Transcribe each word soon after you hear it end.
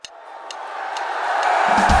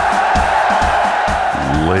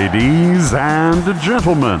Ladies and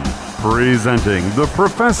gentlemen, presenting the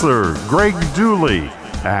Professor Greg Dooley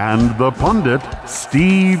and the pundit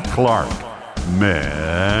Steve Clark.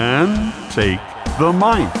 Men, take the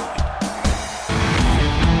mic.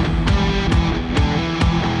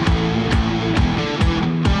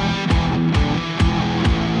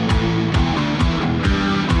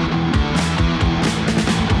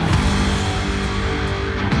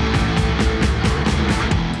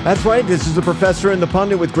 That's right. This is the Professor and the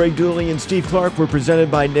Pundit with Greg Dooley and Steve Clark. We're presented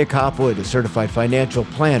by Nick Hopwood, a certified financial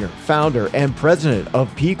planner, founder, and president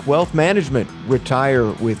of Peak Wealth Management.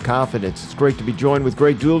 Retire with confidence. It's great to be joined with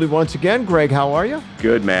Greg Dooley once again. Greg, how are you?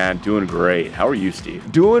 Good, man. Doing great. How are you,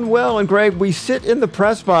 Steve? Doing well. And Greg, we sit in the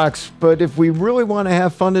press box, but if we really want to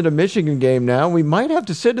have fun at a Michigan game now, we might have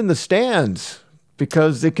to sit in the stands,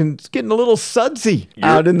 because it's getting a little sudsy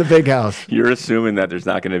out in the big house. You're assuming that there's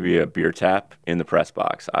not going to be a beer tap in the press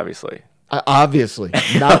box, obviously. Obviously,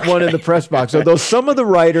 not one in the press box. Although some of the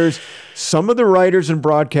writers and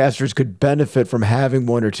broadcasters could benefit from having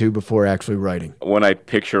one or two before actually writing. When I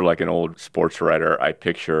picture like an old sports writer, I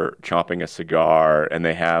picture chomping a cigar and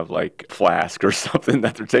they have like a flask or something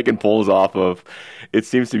that they're taking pulls off of. It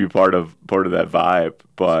seems to be part of that vibe.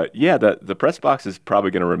 But yeah, the press box is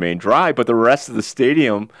probably going to remain dry, but the rest of the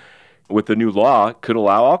stadium with the new law could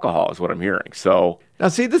allow alcohol is what I'm hearing. So now,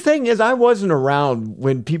 see, the thing is, I wasn't around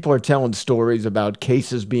when people are telling stories about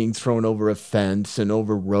cases being thrown over a fence and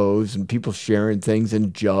over rows and people sharing things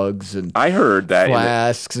in jugs and I heard that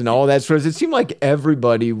flasks and all that sort of. It seemed like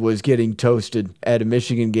everybody was getting toasted at a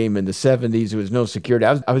Michigan game in the 70s. There was no security.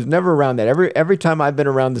 I was never around that. Every time I've been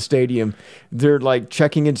around the stadium, they're like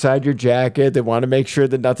checking inside your jacket. They want to make sure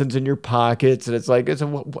that nothing's in your pockets. And it's like,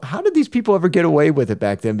 how did these people ever get away with it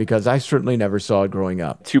back then? Because I certainly never saw it growing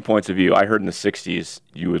up. 2 points of view. I heard in the 60s,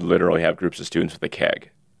 you would literally have groups of students with a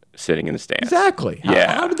keg sitting in the stands. Exactly.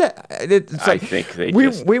 Yeah. How did that? It's like, I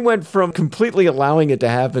think we went from completely allowing it to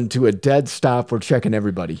happen to a dead stop. We're checking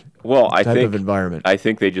everybody. Well, type of environment. I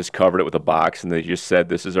think they just covered it with a box and they just said,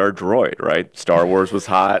 "This is our droid," right? Star Wars was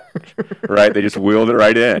hot, right? They just wheeled it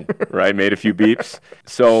right in, right? Made a few beeps.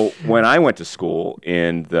 So when I went to school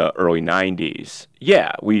in the early 90s,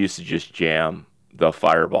 yeah, we used to just jam the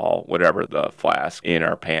Fireball, whatever the flask, in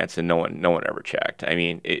our pants, and no one ever checked. I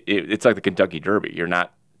mean, it's like the Kentucky Derby. You're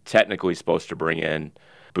not technically supposed to bring in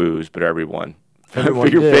booze, but everyone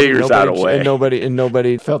figures out a way. And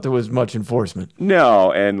nobody felt there was much enforcement.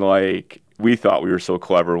 No, and like we thought we were so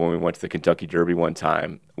clever when we went to the Kentucky Derby one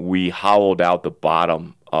time. We hollowed out the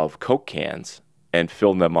bottom of Coke cans and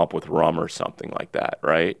filled them up with rum or something like that,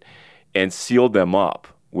 right? And sealed them up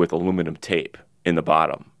with aluminum tape in the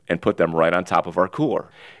bottom and put them right on top of our cooler.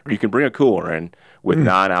 You can bring a cooler in with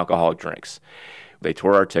non-alcoholic drinks. They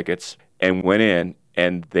tore our tickets and went in,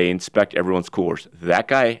 and they inspect everyone's coolers. That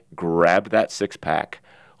guy grabbed that six-pack,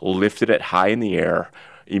 lifted it high in the air,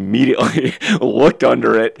 immediately looked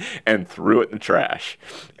under it, and threw it in the trash.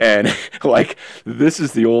 And like, this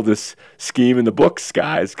is the oldest scheme in the books,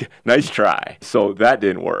 guys. Nice try. So that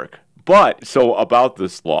didn't work. But, so about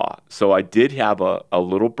this law, so I did have a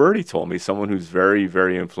little birdie told me, someone who's very,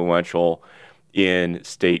 very influential in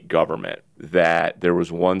state government, that there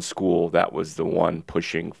was one school that was the one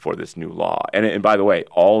pushing for this new law. And by the way,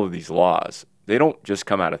 all of these laws, they don't just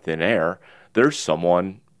come out of thin air. There's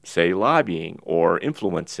someone, say, lobbying or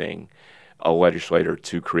influencing a legislator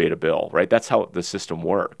to create a bill, right? That's how the system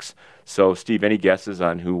works. So, Steve, any guesses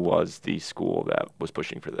on who was the school that was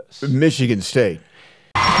pushing for this? Michigan State.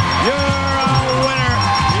 You're a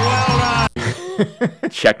winner. Well done.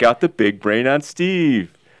 Check out the big brain on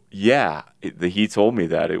Steve. Yeah, he told me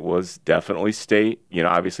that it was definitely state,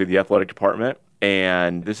 obviously the athletic department.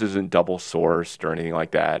 And this isn't double sourced or anything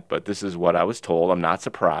like that, but this is what I was told. I'm not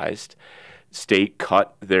surprised. State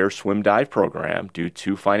cut their swim dive program due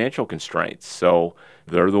to financial constraints. So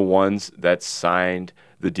they're the ones that signed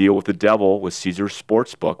the deal with the devil with Caesars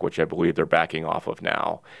Sportsbook, which I believe they're backing off of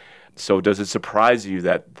now. So does it surprise you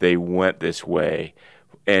that they went this way?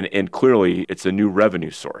 And clearly, it's a new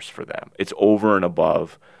revenue source for them. It's over and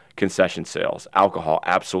above concession sales. Alcohol,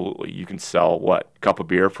 absolutely. You can sell, cup of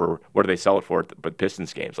beer for, what do they sell it for at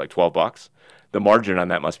Pistons games, like $12? The margin on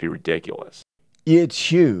that must be ridiculous. It's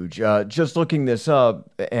huge. Just looking this up,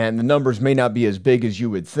 and the numbers may not be as big as you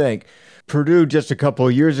would think, Purdue just a couple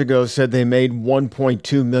of years ago said they made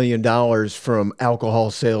 $1.2 million from alcohol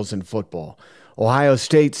sales in football. Ohio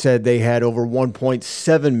State said they had over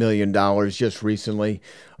 $1.7 million just recently,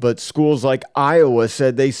 but schools like Iowa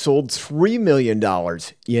said they sold $3 million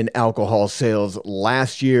in alcohol sales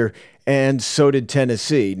last year, and so did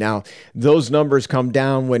Tennessee. Now, those numbers come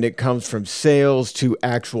down when it comes from sales to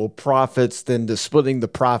actual profits, then to splitting the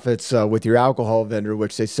profits with your alcohol vendor,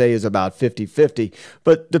 which they say is about 50-50.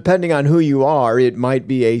 But depending on who you are, it might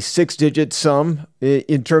be a 6-digit sum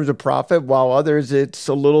in terms of profit, while others, it's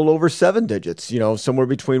a little over 7 digits, somewhere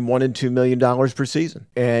between $1 and $2 million per season.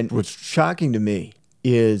 And what's shocking to me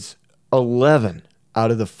is 11 out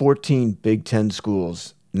of the 14 Big Ten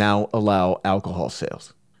schools now allow alcohol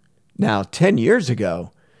sales. Now, 10 years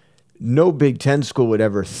ago, no Big Ten school would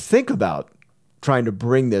ever think about trying to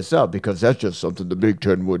bring this up because that's just something the Big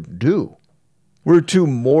Ten wouldn't do. We're too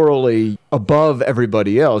morally above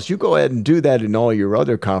everybody else. You go ahead and do that in all your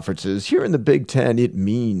other conferences. Here in the Big Ten, it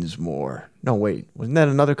means more. No, wait, wasn't that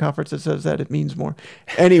another conference that says that it means more?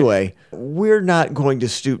 Anyway, we're not going to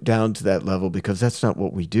stoop down to that level because that's not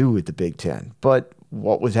what we do with the Big Ten. But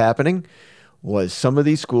what was happening was some of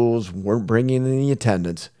these schools weren't bringing in the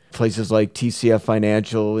attendance. Places like TCF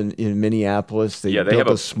Financial in Minneapolis, they built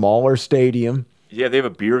a smaller stadium. Yeah, they have a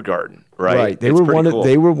beer garden, right? Right. They were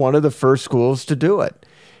one of the first schools to do it.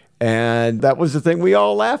 And that was the thing we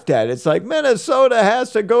all laughed at. It's like Minnesota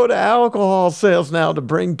has to go to alcohol sales now to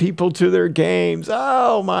bring people to their games.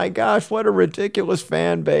 Oh my gosh, what a ridiculous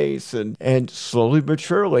fan base. And slowly but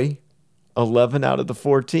surely, 11 out of the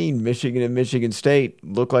 14, Michigan and Michigan State,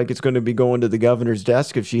 look like it's going to be going to the governor's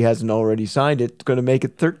desk if she hasn't already signed it. It's going to make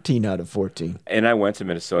it 13 out of 14. And I went to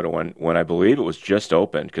Minnesota when I believe it was just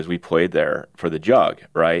opened because we played there for the Jug,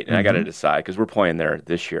 right? And I got to decide because we're playing there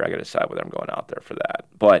this year. I got to decide whether I'm going out there for that.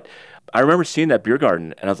 But I remember seeing that beer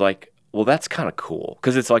garden, and I was like, well, that's kind of cool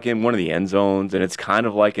because it's like in one of the end zones, and it's kind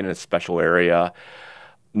of like in a special area.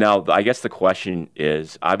 Now, I guess the question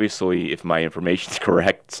is, obviously, if my information is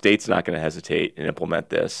correct, state's not going to hesitate and implement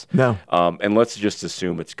this. No. And let's just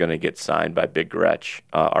assume it's going to get signed by Big Gretch,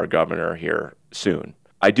 our governor, here soon.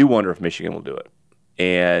 I do wonder if Michigan will do it.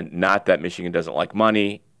 And not that Michigan doesn't like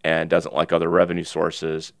money and doesn't like other revenue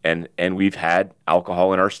sources. And we've had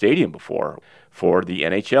alcohol in our stadium before for the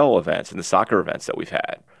NHL events and the soccer events that we've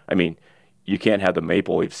had. I mean, you can't have the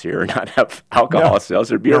Maple Leafs here and not have alcohol sales.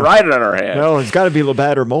 There'd be a riot on our hands. No, it's got to be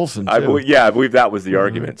Labatt or Molson, too. I believe that was the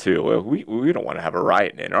argument, too. Well, we don't want to have a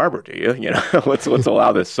riot in Ann Arbor, do you? Let's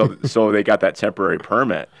allow this. So they got that temporary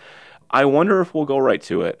permit. I wonder if we'll go right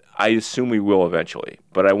to it. I assume we will eventually,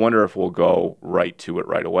 but I wonder if we'll go right to it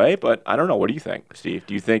right away. But I don't know. What do you think, Steve?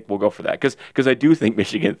 Do you think we'll go for that? Because I do think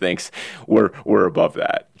Michigan thinks we're above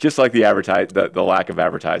that. Just like the lack of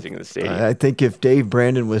advertising in the stadium. I think if Dave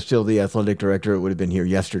Brandon was still the athletic director, it would have been here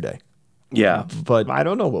yesterday. Yeah. But I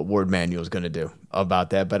don't know what Ward Manuel is going to do about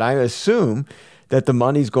that. But I assume that the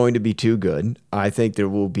money's going to be too good. I think there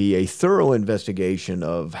will be a thorough investigation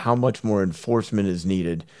of how much more enforcement is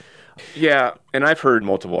needed. Yeah, and I've heard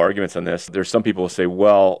multiple arguments on this. There's some people who say,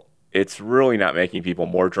 well, it's really not making people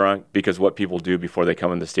more drunk because what people do before they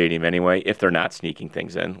come in the stadium anyway, if they're not sneaking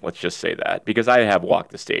things in, let's just say that. Because I have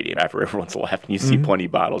walked the stadium after everyone's left, and you see plenty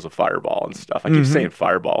of bottles of Fireball and stuff. I keep saying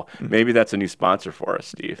Fireball. Maybe that's a new sponsor for us,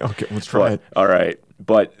 Steve. Okay, let's try it. All right.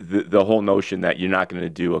 But the whole notion that you're not going to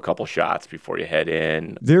do a couple shots before you head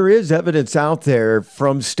in. There is evidence out there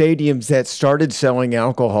from stadiums that started selling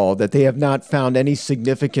alcohol that they have not found any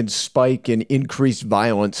significant spike in increased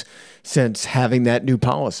violence since having that new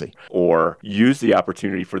policy. Or use the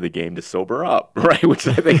opportunity for the game to sober up, right? Which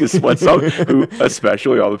I think is what some,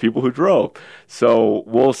 especially all the people who drove. So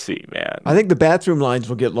we'll see, man. I think the bathroom lines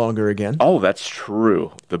will get longer again. Oh, that's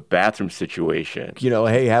true. The bathroom situation.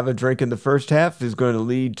 Hey, have a drink in the first half is going to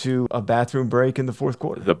lead to a bathroom break in the fourth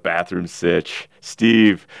quarter. The bathroom sitch.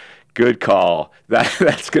 Steve, good call.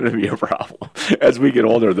 That's going to be a problem. As we get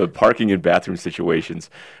older, the parking and bathroom situations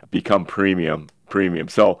become premium.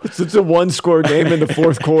 So it's a one-score game in the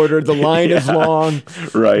fourth quarter. The line is long.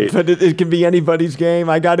 Right. But it can be anybody's game.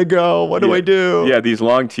 I got to go. What do I do? Yeah, these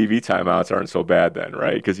long TV timeouts aren't so bad then,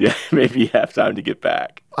 right? Because maybe you have time to get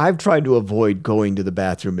back. I've tried to avoid going to the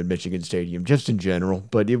bathroom at Michigan Stadium, just in general,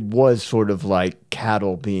 but it was sort of like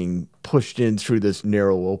cattle being pushed in through this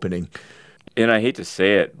narrow opening. And I hate to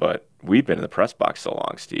say it, but we've been in the press box so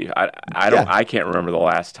long, Steve. I can't remember the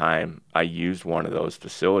last time I used one of those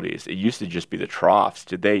facilities. It used to just be the troughs.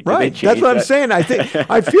 Did they change That's what that? I'm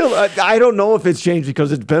saying. I don't know if it's changed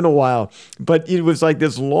because it's been a while, but it was like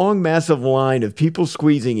this long, massive line of people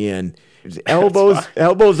squeezing in.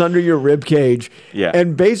 elbows under your rib cage. Yeah.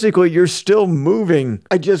 And basically you're still moving.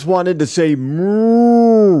 I just wanted to say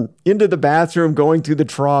moo into the bathroom, going through the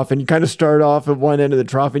trough, and you kind of start off at one end of the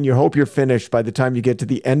trough and you hope you're finished by the time you get to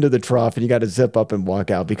the end of the trough and you got to zip up and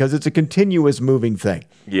walk out because it's a continuous moving thing.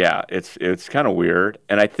 Yeah, it's kind of weird.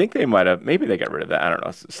 And I think maybe they got rid of that. I don't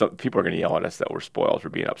know. Some people are going to yell at us that we're spoiled for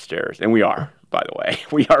being upstairs. And we are, by the way.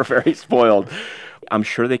 We are very spoiled. I'm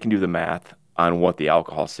sure they can do the math on what the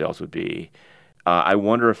alcohol sales would be. I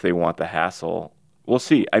wonder if they want the hassle. We'll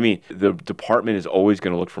see. I mean, the department is always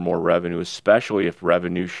going to look for more revenue, especially if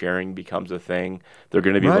revenue sharing becomes a thing. They're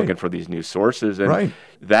going to be looking for these new sources. And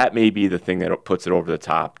that may be the thing that puts it over the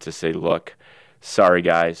top to say, look, sorry,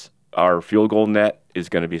 guys, our field goal net is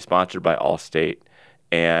going to be sponsored by Allstate.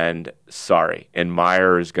 And sorry, and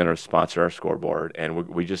Meyer is going to sponsor our scoreboard, and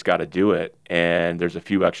we just got to do it. And there's a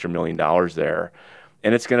few extra $1 million there.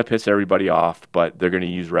 And it's going to piss everybody off, but they're going to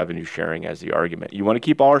use revenue sharing as the argument. You want to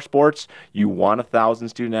keep all our sports? You want 1,000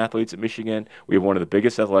 student athletes at Michigan? We have one of the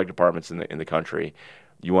biggest athletic departments in the country.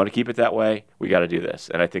 You want to keep it that way? We got to do this.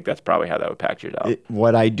 And I think that's probably how that would package it up.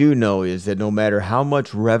 What I do know is that no matter how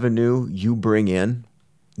much revenue you bring in,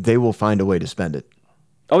 they will find a way to spend it.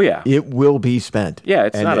 Oh, yeah. It will be spent. Yeah,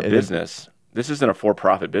 it's not a business. This isn't a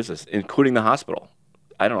for-profit business, including the hospital.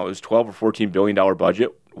 I don't know, it was $12 or $14 billion budget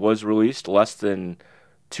was released, less than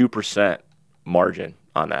 2% margin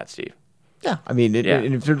on that, Steve. Yeah, I mean,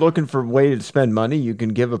 and if you're looking for a way to spend money, you can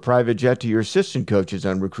give a private jet to your assistant coaches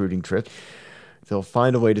on recruiting trips. They'll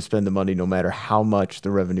find a way to spend the money no matter how much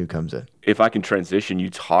the revenue comes in. If I can transition, you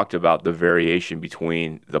talked about the variation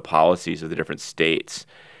between the policies of the different states.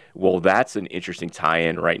 Well, that's an interesting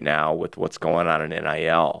tie-in right now with what's going on in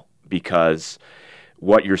NIL, because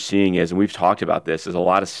what you're seeing is, and we've talked about this, is a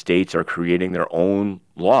lot of states are creating their own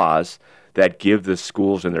laws that give the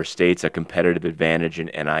schools in their states a competitive advantage in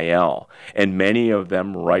NIL. And many of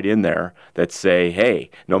them right in there that say, hey,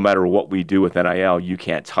 no matter what we do with NIL, you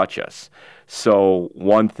can't touch us. So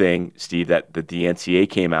one thing, Steve, that the NCAA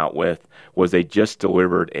came out with was they just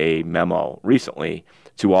delivered a memo recently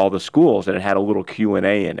to all the schools, and it had a little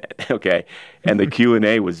Q&A in it, okay? And the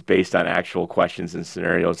Q&A was based on actual questions and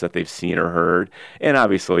scenarios that they've seen or heard. And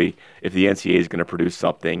obviously, if the NCAA is going to produce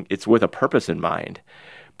something, it's with a purpose in mind.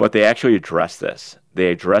 But they actually address this.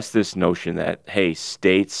 They address this notion that, hey,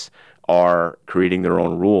 states are creating their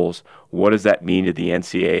own rules. What does that mean to the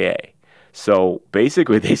NCAA? So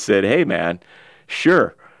basically they said, hey, man,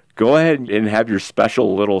 sure, go ahead and have your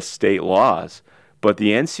special little state laws, but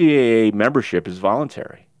the NCAA membership is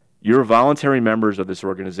voluntary. You're voluntary members of this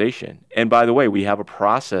organization. And by the way, we have a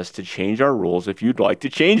process to change our rules if you'd like to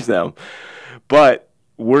change them. But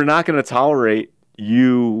we're not going to tolerate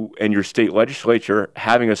you and your state legislature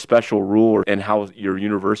having a special rule and how your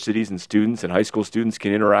universities and students and high school students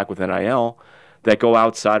can interact with NIL that go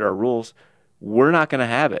outside our rules. We're not going to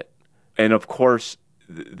have it. And of course,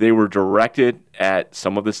 they were directed at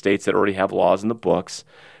some of the states that already have laws in the books.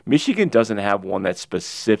 Michigan doesn't have one that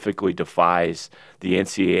specifically defies the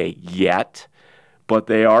NCAA yet, but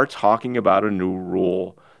they are talking about a new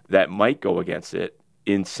rule that might go against it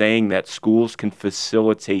in saying that schools can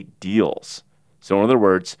facilitate deals. So in other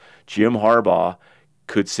words, Jim Harbaugh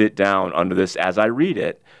could sit down under this, as I read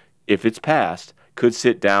it, if it's passed, could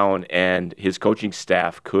sit down and his coaching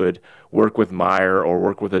staff could work with Meyer or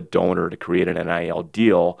work with a donor to create an NIL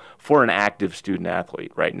deal for an active student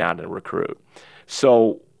athlete, right, not a recruit.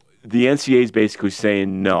 So the NCAA is basically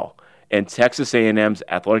saying no. And Texas A&M's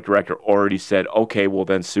athletic director already said, okay, well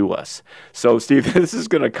then sue us. So, Steve, this is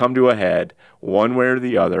going to come to a head one way or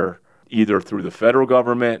the other, either through the federal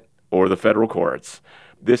government or the federal courts.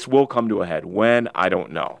 This will come to a head. When? I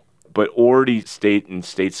don't know. But already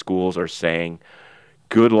state schools are saying,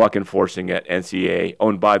 good luck enforcing it, NCAA. Oh,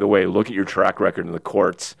 and by the way, look at your track record in the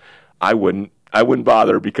courts. I wouldn't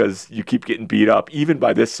bother because you keep getting beat up, even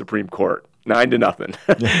by this Supreme Court,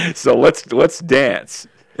 9-0. So let's dance.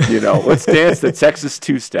 Let's dance the Texas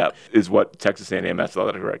two-step is what Texas A&M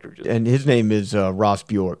athletic director just said. And his name is Ross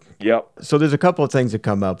Bjork. Yep. So there's a couple of things that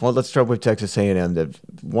come up. Well, let's start with Texas A&M. That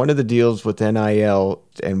one of the deals with NIL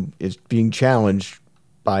and is being challenged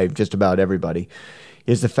by just about everybody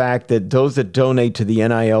is the fact that those that donate to the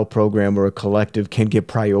NIL program or a collective can get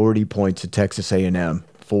priority points at Texas A&M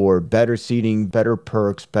for better seating, better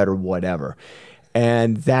perks, better whatever.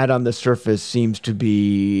 And that on the surface seems to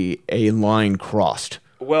be a line crossed.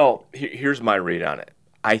 Well, here's my read on it.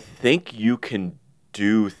 I think you can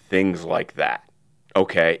do things like that,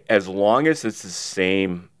 okay? As long as it's the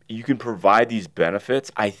same, you can provide these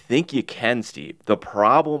benefits. I think you can, Steve. The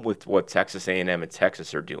problem with what Texas A&M and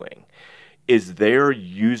Texas are doing is they're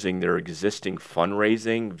using their existing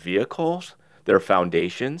fundraising vehicles, their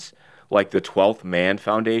foundations, like the 12th Man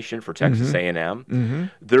Foundation for Texas A&M.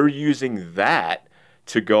 They're using that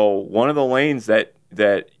to go, one of the lanes that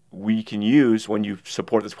we can use when you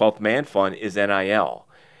support the 12th Man Fund is NIL.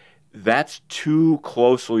 That's too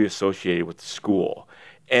closely associated with the school,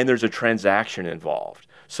 and there's a transaction involved.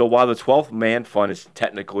 So while the 12th Man Fund is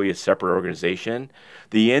technically a separate organization,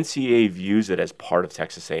 the NCAA views it as part of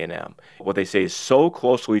Texas A&M. What they say is so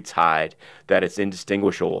closely tied that it's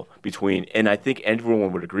indistinguishable between, and I think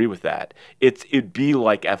everyone would agree with that. It'd be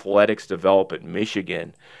like athletics develop at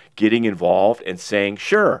Michigan getting involved and saying,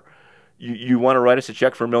 sure, you want to write us a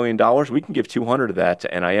check for $1 million? We can give 200 of that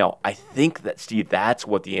to NIL. I think that, Steve, that's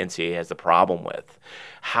what the NCAA has the problem with.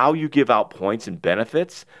 How you give out points and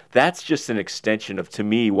benefits, that's just an extension of, to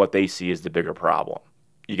me, what they see as the bigger problem.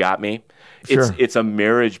 You got me? Sure. It's a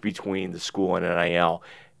marriage between the school and NIL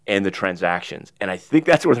and the transactions. And I think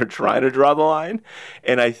that's where they're trying to draw the line.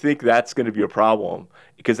 And I think that's going to be a problem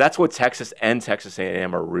because that's what Texas and Texas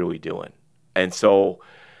A&M are really doing. And so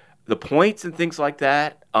the points and things like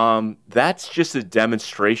that, that's just a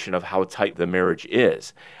demonstration of how tight the marriage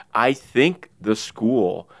is. I think the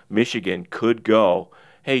school, Michigan, could go,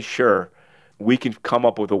 hey, sure, we can come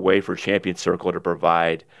up with a way for Champion Circle to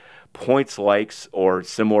provide points likes or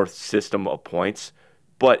similar system of points.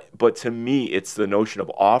 But to me, it's the notion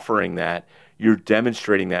of offering that. You're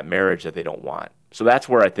demonstrating that marriage that they don't want. So that's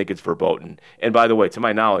where I think it's verboten. And by the way, to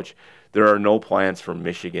my knowledge, there are no plans for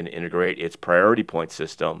Michigan to integrate its priority point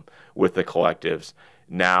system with the collectives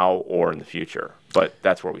now or in the future. But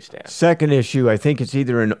that's where we stand. Second issue, I think it's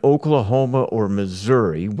either in Oklahoma or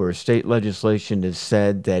Missouri, where state legislation has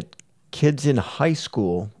said that kids in high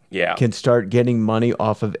school can start getting money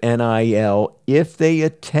off of NIL if they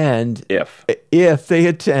attend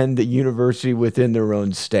the university within their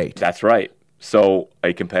own state. That's right. So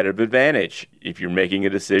a competitive advantage. If you're making a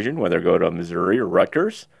decision whether to go to Missouri or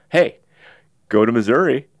Rutgers, hey, go to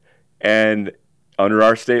Missouri, and under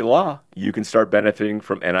our state law, you can start benefiting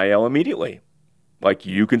from NIL immediately. Like,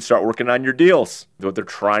 you can start working on your deals. What they're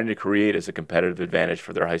trying to create is a competitive advantage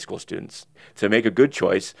for their high school students to make a good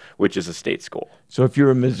choice, which is a state school. So if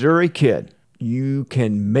you're a Missouri kid, you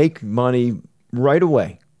can make money right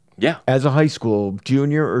away. Yeah. As a high school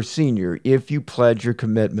junior or senior, if you pledge your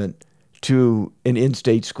commitment to an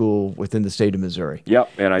in-state school within the state of Missouri.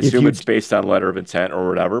 Yep, and I assume it's based on letter of intent or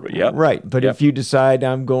whatever, but yep. Right, but if you decide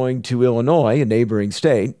I'm going to Illinois, a neighboring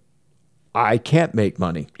state, I can't make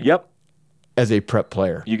money. Yep. As a prep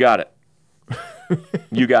player. You got it.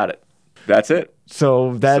 You got it. That's it.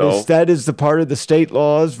 So that is the part of the state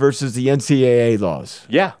laws versus the NCAA laws.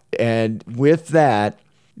 Yeah. And with that,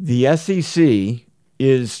 the SEC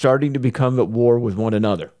is starting to become at war with one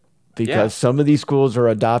another. Because some of these schools are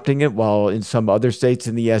adopting it, while in some other states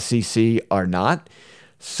in the SEC are not.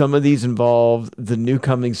 Some of these involve the new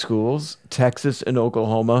coming schools, Texas and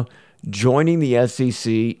Oklahoma, joining the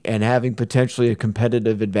SEC and having potentially a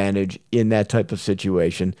competitive advantage in that type of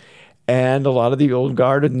situation. And a lot of the old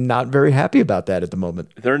guard are not very happy about that at the moment.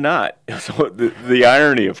 They're not. So the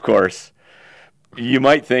irony, of course, you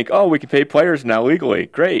might think, oh, we can pay players now legally.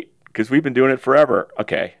 Great, because we've been doing it forever.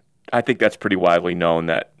 Okay, I think that's pretty widely known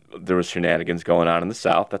that there was shenanigans going on in the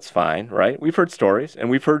South. That's fine, right? We've heard stories, and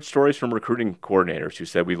we've heard stories from recruiting coordinators who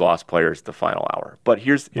said we lost players at the final hour. But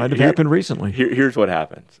might have happened recently. Here's what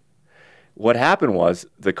happens. What happened was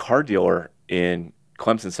the car dealer in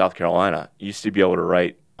Clemson, South Carolina, used to be able to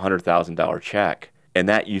write a $100,000 check, and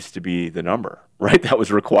that used to be the number, right? That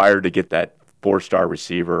was required to get that 4-star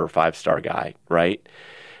receiver or 5-star guy, right?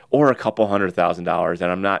 Or a couple $100,000,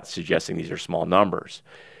 and I'm not suggesting these are small numbers,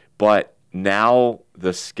 but now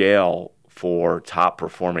the scale for top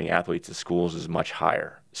performing athletes at schools is much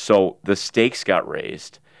higher. So the stakes got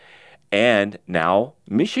raised, and now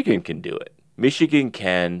Michigan can do it. Michigan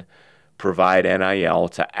can provide NIL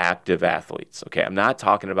to active athletes. Okay, I'm not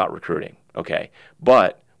talking about recruiting. Okay,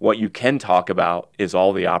 but what you can talk about is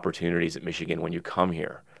all the opportunities at Michigan when you come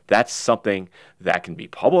here. That's something that can be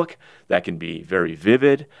public, that can be very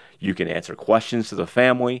vivid. You can answer questions to the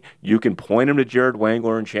family. You can point them to Jared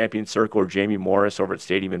Wangler in Champion Circle or Jamie Morris over at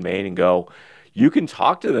Stadium in Maine and go, you can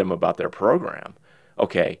talk to them about their program.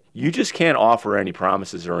 Okay, you just can't offer any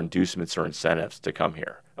promises or inducements or incentives to come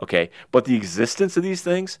here. Okay, but the existence of these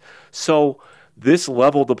things, so this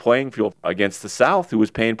leveled the playing field against the South, who was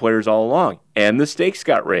paying players all along, and the stakes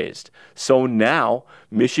got raised. So now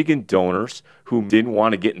Michigan donors who didn't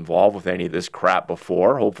want to get involved with any of this crap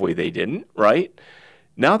before, hopefully they didn't, right?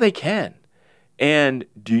 Now they can. And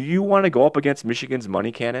do you want to go up against Michigan's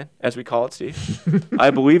money cannon, as we call it, Steve? I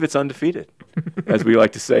believe it's undefeated. as we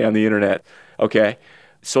like to say on the internet. Okay.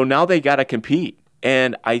 So now they got to compete.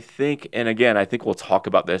 And I think, and again, I think we'll talk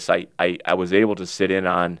about this. I was able to sit in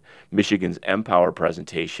on Michigan's Empower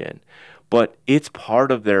presentation, but it's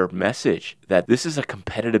part of their message that this is a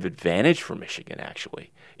competitive advantage for Michigan,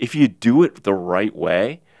 actually. If you do it the right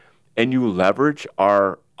way and you leverage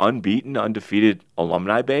our unbeaten, undefeated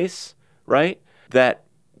alumni base, right, that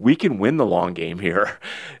we can win the long game here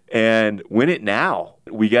and win it now.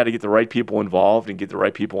 We got to get the right people involved and get the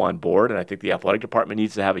right people on board. And I think the athletic department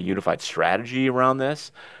needs to have a unified strategy around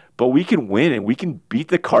this. But we can win and we can beat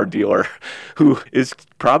the car dealer who is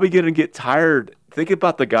probably going to get tired. Think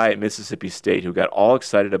about the guy at Mississippi State who got all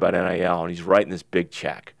excited about NIL and he's writing this big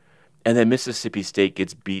check. And then Mississippi State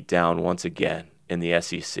gets beat down once again in the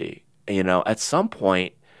SEC. You know, at some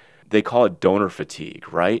point, they call it donor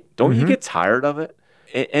fatigue, right? Don't you get tired of it?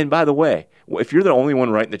 And by the way, if you're the only one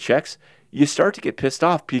writing the checks, you start to get pissed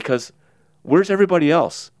off because where's everybody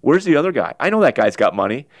else? Where's the other guy? I know that guy's got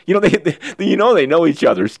money. You know, they know each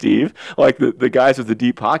other, Steve, like the guys with the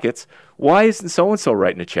deep pockets. Why isn't so-and-so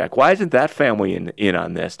writing a check? Why isn't that family in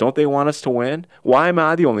on this? Don't they want us to win? Why am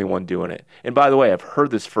I the only one doing it? And by the way, I've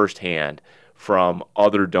heard this firsthand from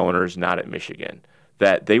other donors not at Michigan,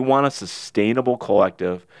 that they want a sustainable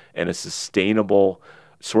collective and a sustainable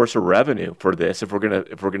source of revenue for this if we're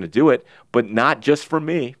gonna do it, but not just for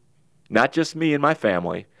me, not just me and my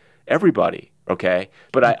family, everybody. Okay,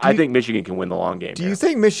 but I think Michigan can win the long game. Do you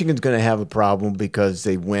think Michigan's going to have a problem because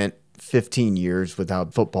they went 15 years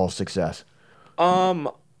without football success?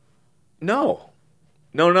 No,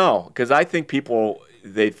 because I think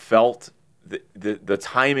they felt the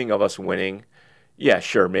timing of us winning. Yeah,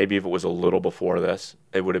 sure, maybe if it was a little before this,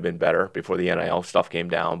 it would have been better before the NIL stuff came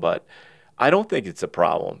down, but I don't think it's a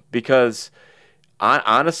problem because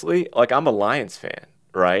honestly, like I'm a Lions fan,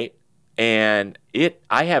 right? And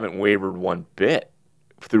I haven't wavered one bit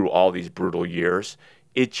through all these brutal years.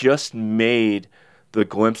 It just made the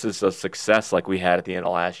glimpses of success like we had at the end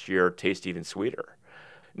of last year taste even sweeter.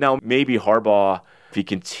 Now, maybe Harbaugh, if he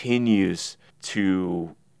continues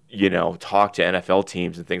to, talk to NFL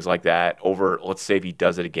teams and things like that over, let's say if he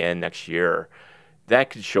does it again next year, that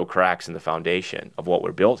could show cracks in the foundation of what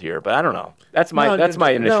we're built here. But I don't know. That's my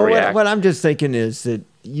initial reaction. What I'm just thinking is that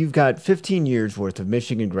you've got 15 years worth of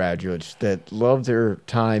Michigan graduates that love their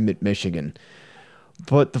time at Michigan,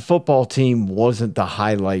 but the football team wasn't the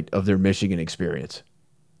highlight of their Michigan experience.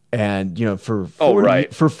 And, for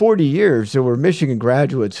 40 years, there were Michigan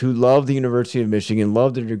graduates who loved the University of Michigan,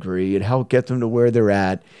 loved their degree. It helped get them to where they're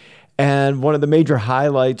at. And one of the major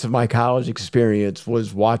highlights of my college experience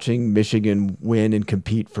was watching Michigan win and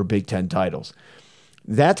compete for Big Ten titles.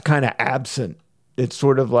 That's kind of absent. It's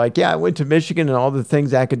sort of like, yeah, I went to Michigan and all the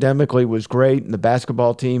things academically was great, and the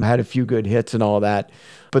basketball team had a few good hits and all that,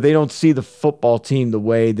 but they don't see the football team the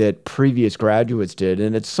way that previous graduates did.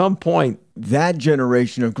 And at some point, that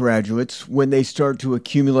generation of graduates, when they start to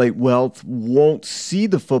accumulate wealth, won't see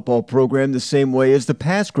the football program the same way as the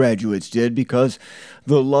past graduates did because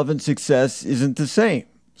the love and success isn't the same.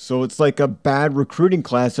 So it's like a bad recruiting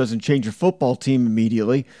class doesn't change your football team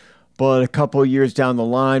immediately, but a couple of years down the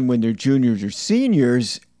line when they're juniors or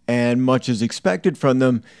seniors and much is expected from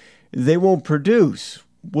them, they won't produce.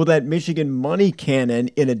 Will that Michigan money cannon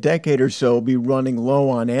in a decade or so be running low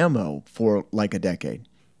on ammo for like a decade?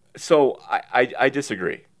 So I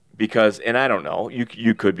disagree because, and I don't know,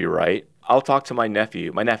 you could be right. I'll talk to my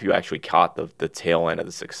nephew. My nephew actually caught the tail end of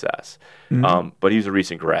the success, but he's a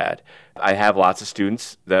recent grad. I have lots of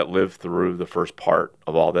students that live through the first part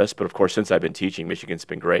of all this, but of course, since I've been teaching, Michigan's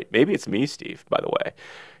been great. Maybe it's me, Steve, by the way,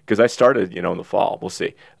 because I started, in the fall. We'll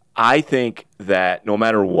see. I think that no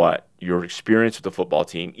matter what, your experience with the football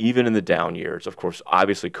team, even in the down years, of course,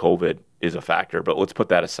 obviously COVID is a factor, but let's put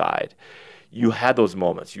that aside. You had those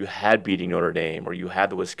moments. You had beating Notre Dame, or you had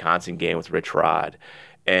the Wisconsin game with Rich Rod,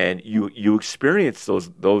 and you experienced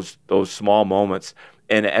those small moments.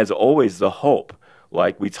 And as always, the hope.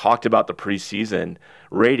 Like we talked about the preseason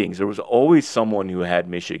ratings, there was always someone who had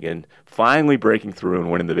Michigan finally breaking through and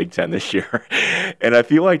winning the Big Ten this year. And I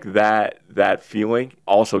feel like that feeling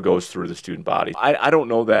also goes through the student body. I don't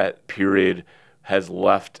know that period has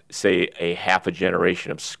left, say, a half a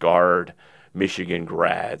generation of scarred Michigan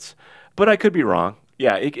grads. But I could be wrong.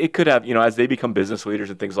 Yeah, it could have, as they become business leaders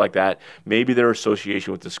and things like that, maybe their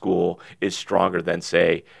association with the school is stronger than,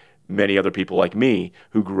 say, many other people like me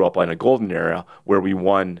who grew up in a golden era where we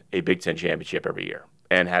won a Big Ten championship every year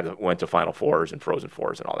and went to Final Fours and Frozen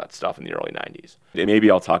Fours and all that stuff in the early 90s. And maybe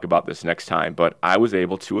I'll talk about this next time, but I was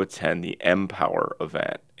able to attend the Empower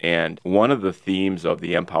event. And one of the themes of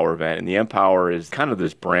the Empower event, and the Empower is kind of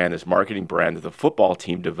this brand, this marketing brand that the football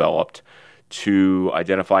team developed to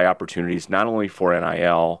identify opportunities not only for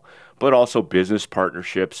NIL, but also business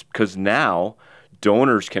partnerships, because now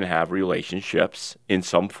donors can have relationships in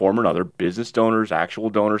some form or another. Business donors, actual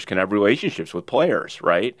donors can have relationships with players,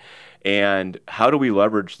 right? And how do we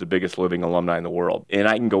leverage the biggest living alumni in the world? And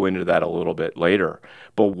I can go into that a little bit later.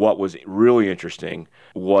 But what was really interesting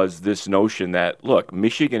was this notion that, look,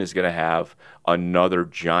 Michigan is going to have another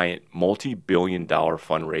giant multi-billion-dollar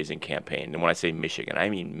fundraising campaign. And when I say Michigan, I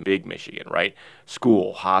mean big Michigan, right?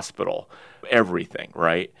 School, hospital, everything,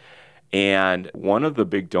 right? And one of the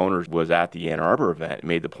big donors was at the Ann Arbor event,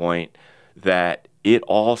 made the point that it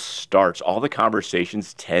all starts, all the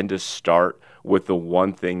conversations tend to start with the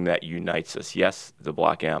one thing that unites us. Yes, the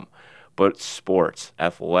Block M, but sports,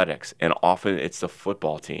 athletics, and often it's the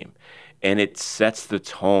football team. And it sets the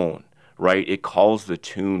tone, right? It calls the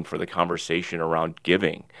tune for the conversation around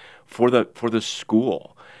giving for the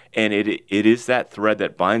school. And it is that thread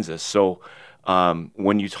that binds us. So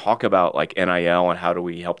when you talk about like NIL and how do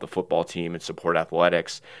we help the football team and support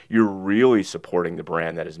athletics, you're really supporting the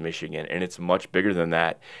brand that is Michigan, and it's much bigger than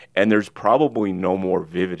that. And there's probably no more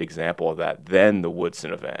vivid example of that than the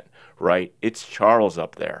Woodson event, right? It's Charles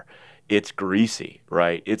up there. It's Greasy,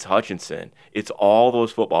 right? It's Hutchinson. It's all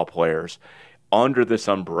those football players under this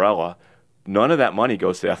umbrella. None of that money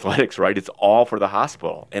goes to athletics, right? It's all for the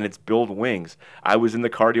hospital, and it's Build Wings. I was in the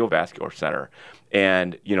cardiovascular center,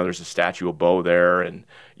 and, there's a statue of Bo there, and,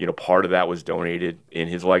 part of that was donated in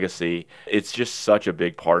his legacy. It's just such a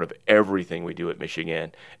big part of everything we do at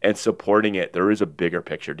Michigan, and supporting it, there is a bigger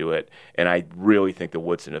picture to it, and I really think the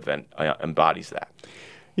Woodson event embodies that.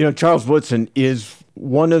 Charles Woodson is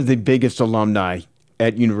one of the biggest alumni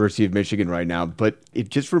at University of Michigan right now, but it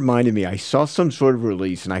just reminded me, I saw some sort of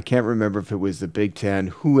release, and I can't remember if it was the Big Ten,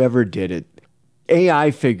 whoever did it. AI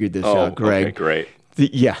figured this out, Greg. Okay, great.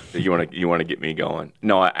 Yeah. You want to get me going?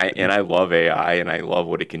 No, I love AI, and I love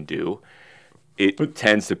what it can do. It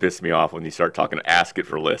tends to piss me off when you start talking, ask it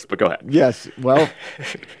for lists, but go ahead. Yes, well,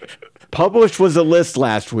 published was a list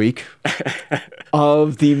last week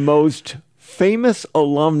of the most famous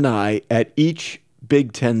alumni at each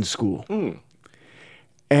Big Ten school.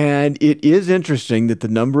 And it is interesting that the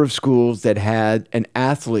number of schools that had an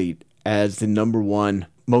athlete as the number one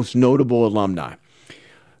most notable alumni.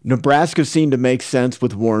 Nebraska seemed to make sense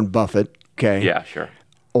with Warren Buffett. Okay. Yeah, sure.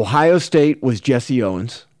 Ohio State was Jesse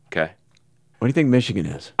Owens. Okay. What do you think Michigan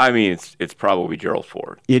is? I mean, it's probably Gerald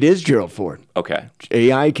Ford. It is Gerald Ford. Okay.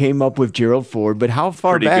 AI came up with Gerald Ford, but how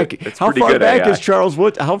far back? How far back is Charles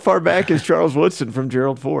Wood? How far back is Charles Woodson from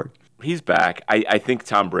Gerald Ford? He's back. I think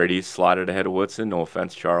Tom Brady's slotted ahead of Woodson. No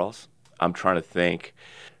offense, Charles. I'm trying to think.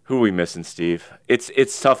 Who are we missing, Steve?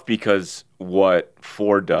 It's tough because what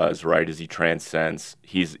Ford does, right, is he transcends.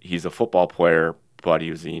 He's a football player, but he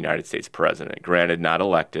was the United States president. Granted, not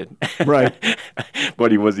elected. Right.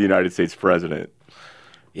 But he was the United States president.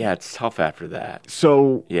 Yeah, it's tough after that.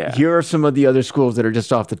 So here are some of the other schools that are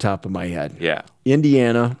just off the top of my head. Yeah.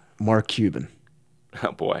 Indiana, Mark Cuban.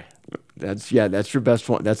 Oh, boy. That's your best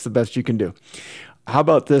one. That's the best you can do. How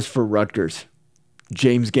about this for Rutgers?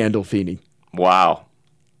 James Gandolfini. Wow.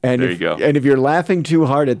 And there you go. And if you're laughing too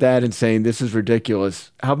hard at that and saying this is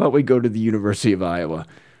ridiculous, how about we go to the University of Iowa,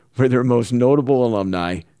 where their most notable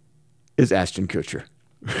alumni is Ashton Kutcher.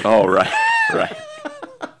 Oh, right. Right.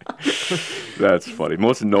 That's funny.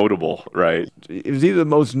 Most notable, right? It was either the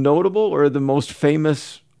most notable or the most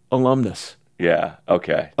famous alumnus. Yeah,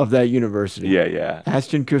 okay. Of that university. Yeah.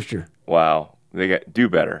 Ashton Kutcher. Wow. They got do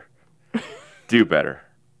better. Do better.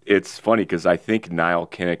 It's funny because I think Niall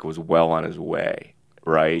Kinnick was well on his way,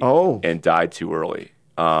 right? Oh. And died too early.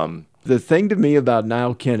 The thing to me about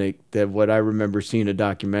Niall Kinnick, that what I remember seeing a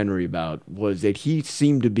documentary about, was that he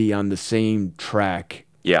seemed to be on the same track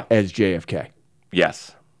as JFK.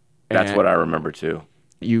 Yes. That's what I remember too.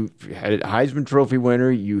 You had a Heisman Trophy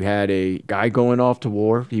winner. You had a guy going off to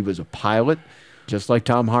war. He was a pilot, just like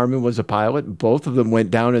Tom Harmon was a pilot. Both of them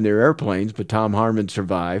went down in their airplanes, but Tom Harmon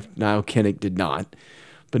survived. Niall Kinnick did not.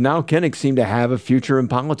 But Niall Kinnick seemed to have a future in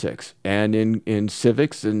politics and in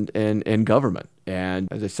civics and government. And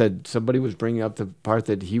as I said, somebody was bringing up the part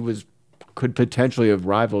that he could potentially have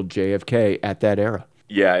rivaled JFK at that era.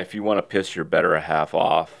 Yeah, if you want to piss your better half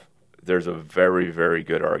off, there's a very, very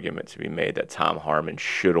good argument to be made that Tom Harmon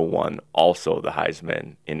should have won also the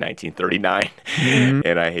Heisman in 1939. Mm-hmm.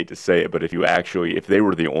 And I hate to say it, but if they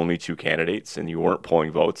were the only two candidates and you weren't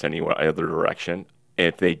pulling votes any other direction,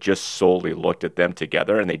 if they just solely looked at them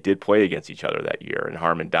together, and they did play against each other that year, and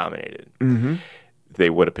Harmon dominated, they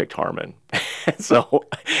would have picked Harmon. So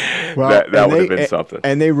that would have been something.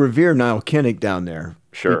 And they revere Niall Kinnick down there.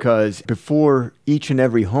 Sure. Because before each and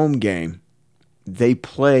every home game, they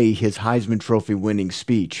play his Heisman Trophy winning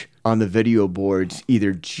speech on the video boards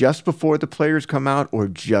either just before the players come out or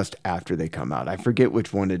just after they come out. I forget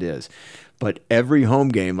which one it is. But every home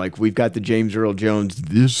game, like we've got the James Earl Jones,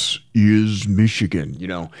 "This is Michigan,"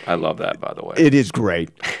 I love that, by the way. It is great.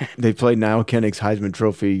 They played Niall Kennick's Heisman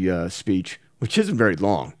Trophy speech, which isn't very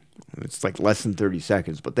long. It's like less than 30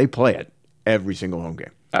 seconds, but they play it every single home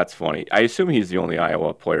game. That's funny. I assume he's the only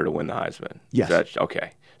Iowa player to win the Heisman. Yes.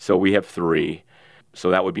 Okay. So we have 3. So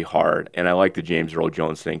that would be hard. And I like the James Earl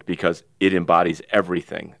Jones thing because it embodies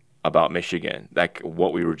everything about Michigan, like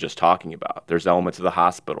what we were just talking about. There's elements of the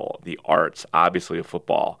hospital, the arts, obviously of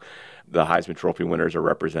football. The Heisman Trophy winners are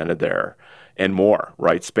represented there, and more,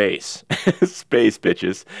 right? Space. Space,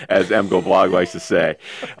 bitches, as Emgo Blog likes to say.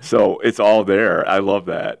 So it's all there. I love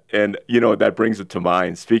that. And, that brings it to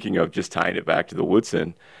mind, speaking of just tying it back to the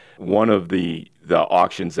Woodson, one of the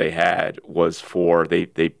auctions they had was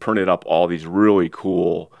they printed up all these really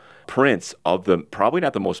cool prints of probably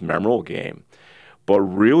not the most memorable game, but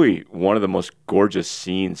really one of the most gorgeous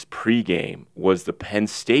scenes pregame was the Penn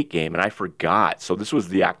State game, and I forgot. So this was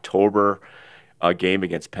the October game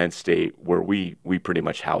against Penn State where we pretty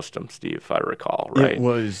much housed them, Steve, if I recall, right? It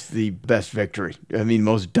was the best victory. I mean,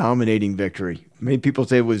 most dominating victory. Many people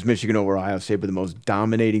say it was Michigan over Ohio State, but the most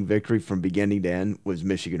dominating victory from beginning to end was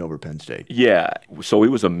Michigan over Penn State. Yeah, so it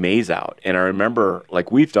was a maze out. And I remember,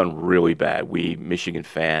 we've done really bad, we Michigan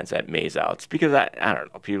fans at maze outs, because I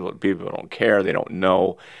don't know, people don't care, they don't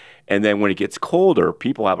know. And then when it gets colder,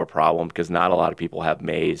 people have a problem because not a lot of people have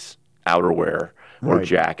maze outerwear or Right.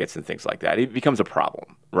 jackets and things like that. It becomes a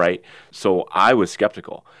problem, right? So I was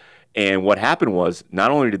skeptical. And what happened was,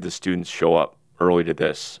 not only did the students show up early to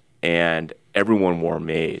this, and everyone wore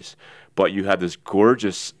maize, but you had this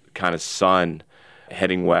gorgeous kind of sun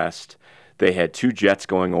heading west. They had 2 jets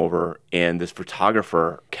going over, and this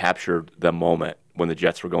photographer captured the moment when the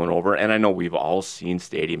jets were going over. And I know we've all seen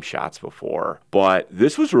stadium shots before, but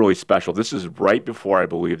this was really special. This is right before, I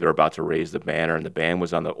believe, they're about to raise the banner, and the band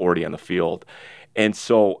was already on the field. And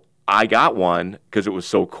so I got one because it was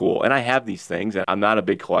so cool. And I have these things, and I'm not a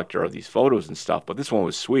big collector of these photos and stuff, but this one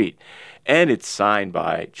was sweet. And it's signed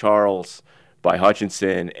by Charles, by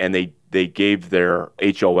Hutchinson, and they gave their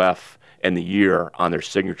HOF and the year on their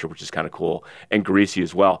signature, which is kind of cool, and Greasy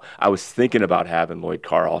as well. I was thinking about having Lloyd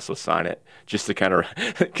Carr also sign it, just to kind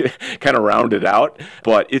of round it out.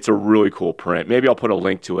 But it's a really cool print. Maybe I'll put a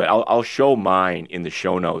link to it. I'll show mine in the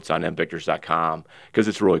show notes on mvictors.com because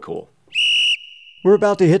it's really cool. We're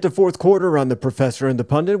about to hit the fourth quarter on The Professor and the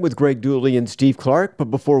Pundit with Greg Dooley and Steve Clark.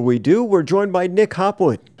 But before we do, we're joined by Nick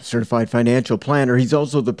Hopwood, certified financial planner. He's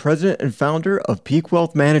also the president and founder of Peak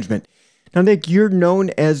Wealth Management. Now, Nick, you're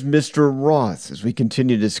known as Mr. Roth as we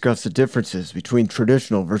continue to discuss the differences between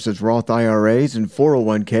traditional versus Roth IRAs and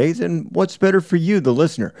 401ks and what's better for you, the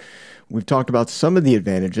listener. We've talked about some of the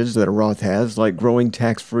advantages that a Roth has, like growing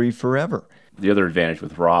tax-free forever. The other advantage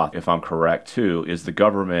with Roth, if I'm correct too, is the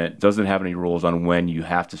government doesn't have any rules on when you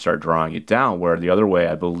have to start drawing it down, where the other way,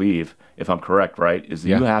 I believe, if I'm correct, right, is that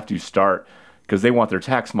you have to start, because they want their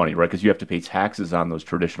tax money, right, because you have to pay taxes on those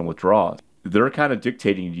traditional withdrawals. They're kind of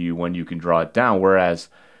dictating to you when you can draw it down, whereas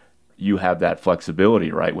you have that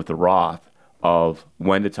flexibility, right, with the Roth of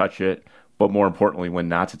when to touch it, but more importantly, when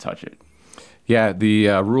not to touch it. Yeah, the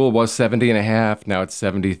rule was 70 and a half. Now it's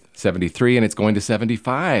 73, and it's going to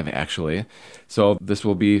 75, actually. So this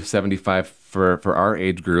will be 75 for our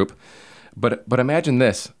age group. But imagine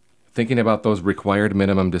this, thinking about those required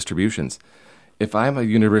minimum distributions. If I'm a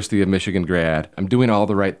University of Michigan grad, I'm doing all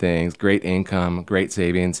the right things, great income, great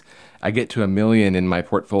savings. I get to $1 million in my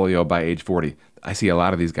portfolio by age 40. I see a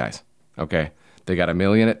lot of these guys, okay? They got $1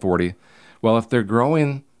 million at 40. Well, if they're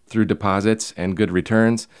growing through deposits and good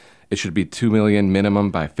returns, it should be $2 million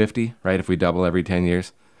minimum by 50, right? If we double every 10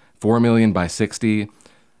 years, $4 million by 60,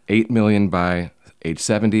 $8 million by age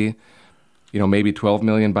 70, maybe $12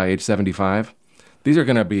 million by age 75. These are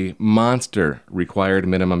going to be monster required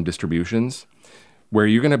minimum distributions where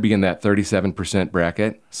you're going to be in that 37%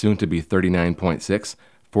 bracket, soon to be 39.6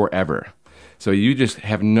 forever. So you just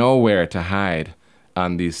have nowhere to hide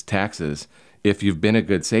on these taxes if you've been a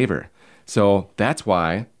good saver. So that's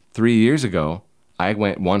why 3 years ago, I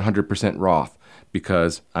went 100% Roth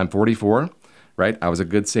because I'm 44, right? I was a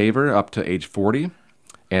good saver up to age 40,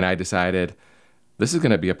 and I decided this is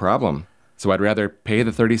going to be a problem. So I'd rather pay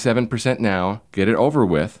the 37% now, get it over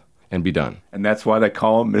with, and be done. And that's why they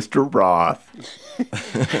call him Mr. Roth.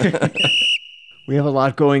 We have a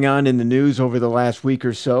lot going on in the news over the last week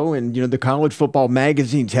or so, and the college football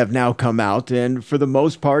magazines have now come out, and for the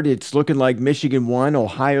most part, it's looking like Michigan 1,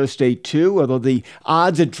 Ohio State 2, although the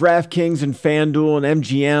odds at DraftKings and FanDuel and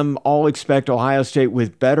MGM all expect Ohio State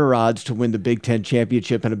with better odds to win the Big Ten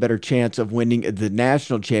championship and a better chance of winning the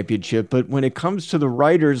national championship. But when it comes to the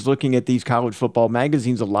writers looking at these college football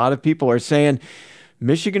magazines, a lot of people are saying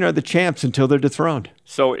Michigan are the champs until they're dethroned.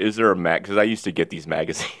 So is there a because I used to get these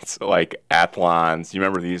magazines like Athlons. You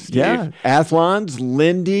remember these, Steve? Yeah, Athlons,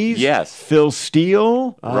 Lindy's, yes, Phil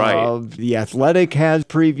Steele. Right. The Athletic has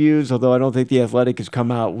previews, although I don't think the Athletic has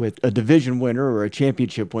come out with a division winner or a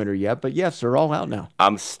championship winner yet. But yes, they're all out now.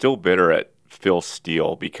 I'm still bitter at Phil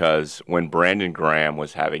Steele because when Brandon Graham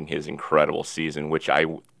was having his incredible season, which I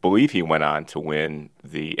believe he went on to win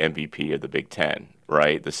the MVP of the Big Ten,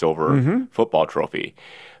 right? The silver football trophy.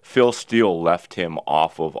 Phil Steele left him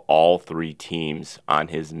off of all three teams on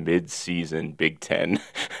his mid-season Big Ten,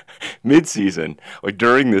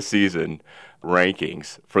 during the season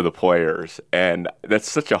rankings for the players. And that's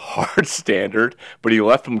such a hard standard, but he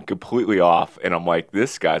left him completely off. And I'm like,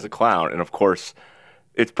 this guy's a clown. And of course,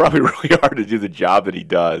 it's probably really hard to do the job that he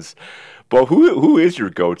does. But who is your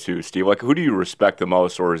go-to, Steve? Like, who do you respect the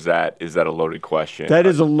most, or is that a loaded question? That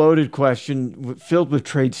is a loaded question filled with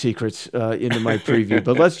trade secrets into my preview.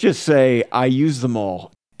 But let's just say I use them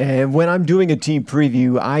all. And when I'm doing a team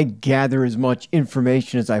preview, I gather as much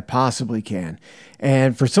information as I possibly can.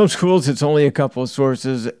 And for some schools, it's only a couple of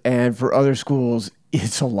sources. And for other schools,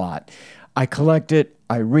 it's a lot. I collect it,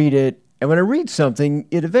 I read it. And when I read something,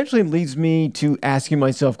 it eventually leads me to asking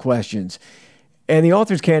myself questions. And the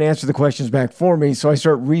authors can't answer the questions back for me, so I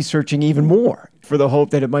start researching even more for the hope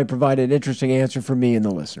that it might provide an interesting answer for me and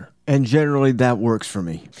the listener. And generally that works for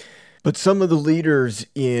me. But some of the leaders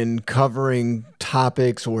in covering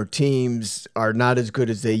topics or teams are not as good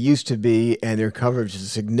as they used to be, and their coverage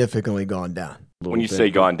has significantly gone down. When you say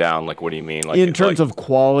gone down, like, what do you mean? Like, in terms of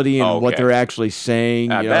quality and what okay. they're actually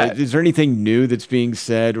saying, is there anything new that's being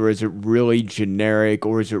said, or is it really generic,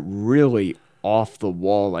 or is it really off the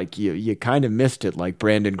wall? Like you kind of missed it, like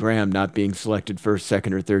Brandon Graham not being selected first,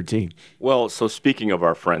 second, or third team. Well, so speaking of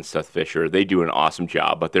our friend Seth Fisher, they do an awesome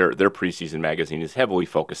job, but their preseason magazine is heavily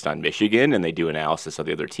focused on Michigan, and they do analysis of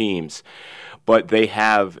the other teams. But they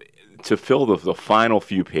have, to fill the final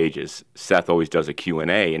few pages, Seth always does a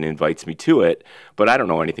Q&A and invites me to it, but I don't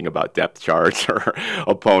know anything about depth charts or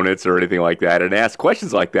opponents or anything like that, and ask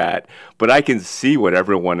questions like that, but I can see what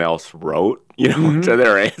everyone else wrote, to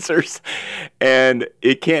their answers, and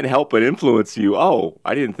it can't help but influence you. Oh,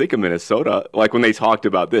 I didn't think of Minnesota, like when they talked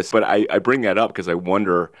about this. But I bring that up because I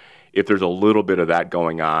wonder if there's a little bit of that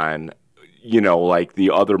going on. Like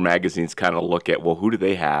the other magazines kind of look at, well, who do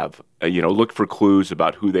they have? Look for clues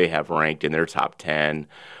about who they have ranked in their top 10,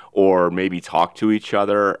 or maybe talk to each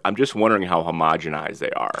other. I'm just wondering how homogenized they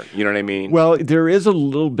are. You know what I mean? Well, there is a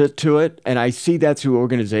little bit to it, and I see that through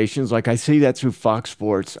organizations. Like I see that through Fox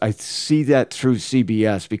Sports. I see that through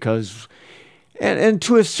CBS because, and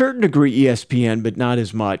to a certain degree ESPN, but not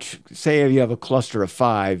as much. Say if you have a cluster of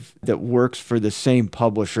 5 that works for the same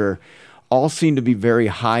publisher, all seem to be very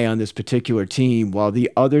high on this particular team, while the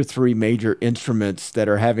other 3 major instruments that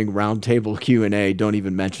are having roundtable Q&A don't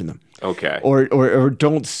even mention them. Okay. Or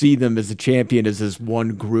don't see them as a champion as this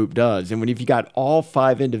one group does. And if you got all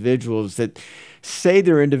 5 individuals that say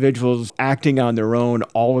they're individuals acting on their own,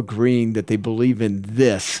 all agreeing that they believe in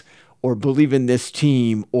this, or believe in this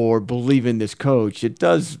team, or believe in this coach, it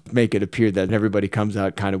does make it appear that everybody comes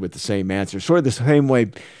out kind of with the same answer. Sort of the same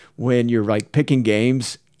way when you're like picking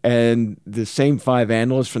games and the same 5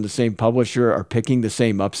 analysts from the same publisher are picking the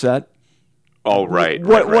same upset. Oh, right.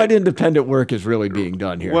 What independent work is really being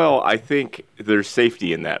done here? Well, I think there's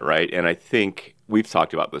safety in that, right? And I think we've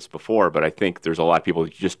talked about this before, but I think there's a lot of people who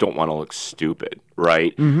just don't want to look stupid,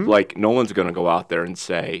 right? Mm-hmm. Like, no one's going to go out there and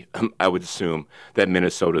say, I would assume, that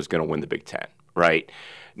Minnesota is going to win the Big Ten, right?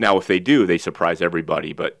 Now, if they do, they surprise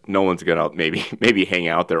everybody, but no one's going to maybe hang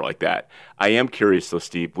out there like that. I am curious, though,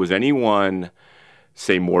 Steve, was anyone,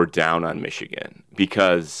 say, more down on Michigan?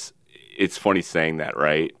 Because it's funny saying that,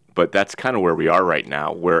 right? But that's kind of where we are right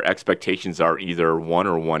now, where expectations are either 1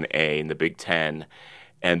 or 1A in the Big Ten,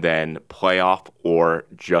 and then playoff or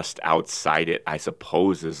just outside it, I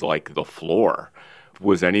suppose, is like the floor.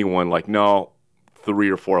 Was anyone like, no, 3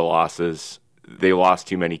 or 4 losses, they lost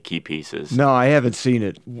too many key pieces? No, I haven't seen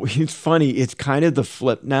it. It's funny. It's kind of the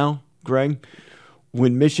flip now, Greg.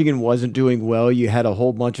 When Michigan wasn't doing well, you had a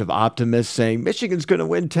whole bunch of optimists saying Michigan's going to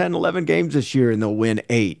win 10, 11 games this year and they'll win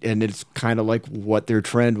 8. And it's kind of like what their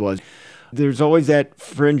trend was. There's always that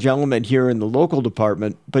fringe element here in the local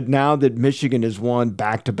department, but now that Michigan has won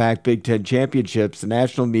back-to-back Big Ten championships, the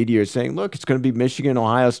national media is saying, look, it's going to be Michigan,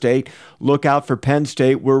 Ohio State. Look out for Penn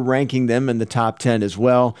State. We're ranking them in the top 10 as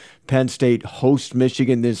well. Penn State hosts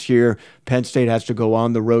Michigan this year. Penn State has to go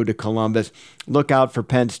on the road to Columbus. Look out for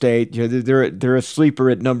Penn State. They're a sleeper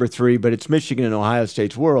at number 3, but it's Michigan and Ohio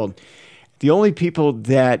State's world. The only people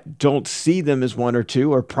that don't see them as 1 or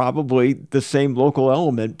 2 are probably the same local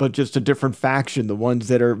element, but just a different faction, the ones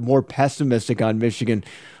that are more pessimistic on Michigan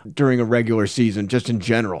during a regular season, just in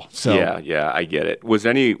general. So Yeah, I get it.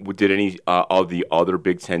 Did any of the other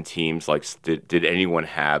Big Ten teams, did anyone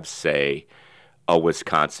have, say, a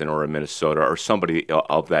Wisconsin or a Minnesota or somebody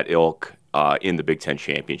of that ilk in the Big Ten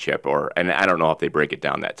championship, and I don't know if they break it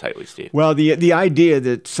down that tightly, Steve. Well, the idea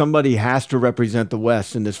that somebody has to represent the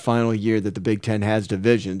West in this final year that the Big Ten has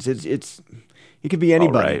divisions, it could be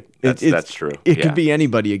anybody. Oh, right. That's true. It could be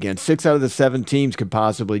anybody again. 6 out of the 7 teams could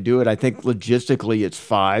possibly do it. I think logistically it's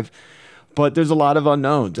 5. But there's a lot of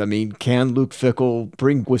unknowns. I mean, can Luke Fickell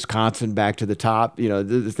bring Wisconsin back to the top?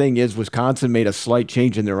 The thing is, Wisconsin made a slight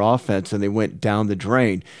change in their offense and they went down the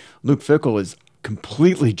drain. Luke Fickell is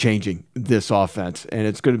completely changing this offense, and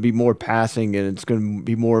it's going to be more passing, and it's going to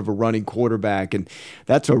be more of a running quarterback, and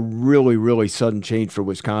that's a really, really sudden change for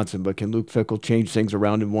Wisconsin. But can Luke Fickell change things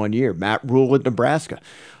around in 1 year? Matt Rule at Nebraska.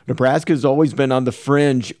 Nebraska has always been on the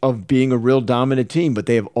fringe of being a real dominant team, but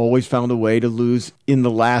they have always found a way to lose in the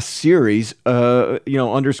last series,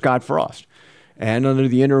 under Scott Frost. And under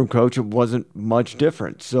the interim coach, it wasn't much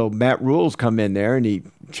different. So Matt Rule's come in there, and he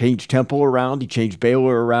changed Temple around. He changed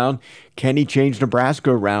Baylor around. Can he change Nebraska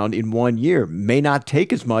around in 1 year? May not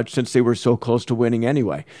take as much since they were so close to winning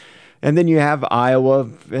anyway. And then you have Iowa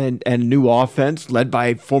and new offense led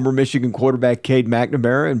by former Michigan quarterback Cade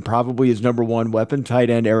McNamara and probably his number 1 weapon, tight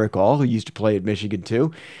end Eric All, who used to play at Michigan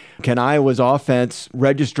too. Can Iowa's offense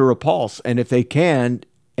register a pulse? And if they can,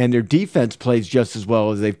 and their defense plays just as well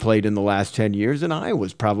as they've played in the last 10 years, and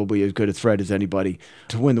Iowa's probably as good a threat as anybody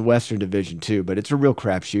to win the Western Division too. But it's a real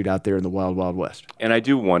crapshoot out there in the Wild, Wild West. And I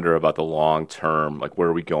do wonder about the long term, like where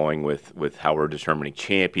are we going with how we're determining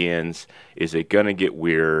champions? Is it going to get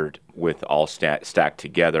weird with all stacked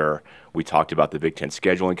together? We talked about the Big Ten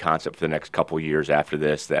scheduling concept for the next couple of years after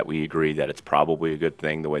this, that we agree that it's probably a good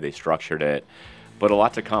thing the way they structured it. But a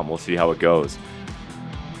lot to come. We'll see how it goes.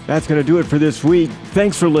 That's going to do it for this week.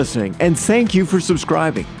 Thanks for listening, and thank you for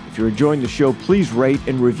subscribing. If you're enjoying the show, please rate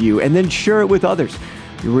and review, and then share it with others.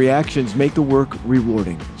 Your reactions make the work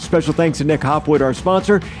rewarding. Special thanks to Nick Hopwood, our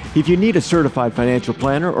sponsor. If you need a certified financial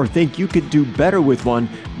planner or think you could do better with one,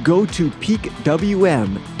 go to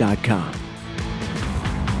peakwm.com.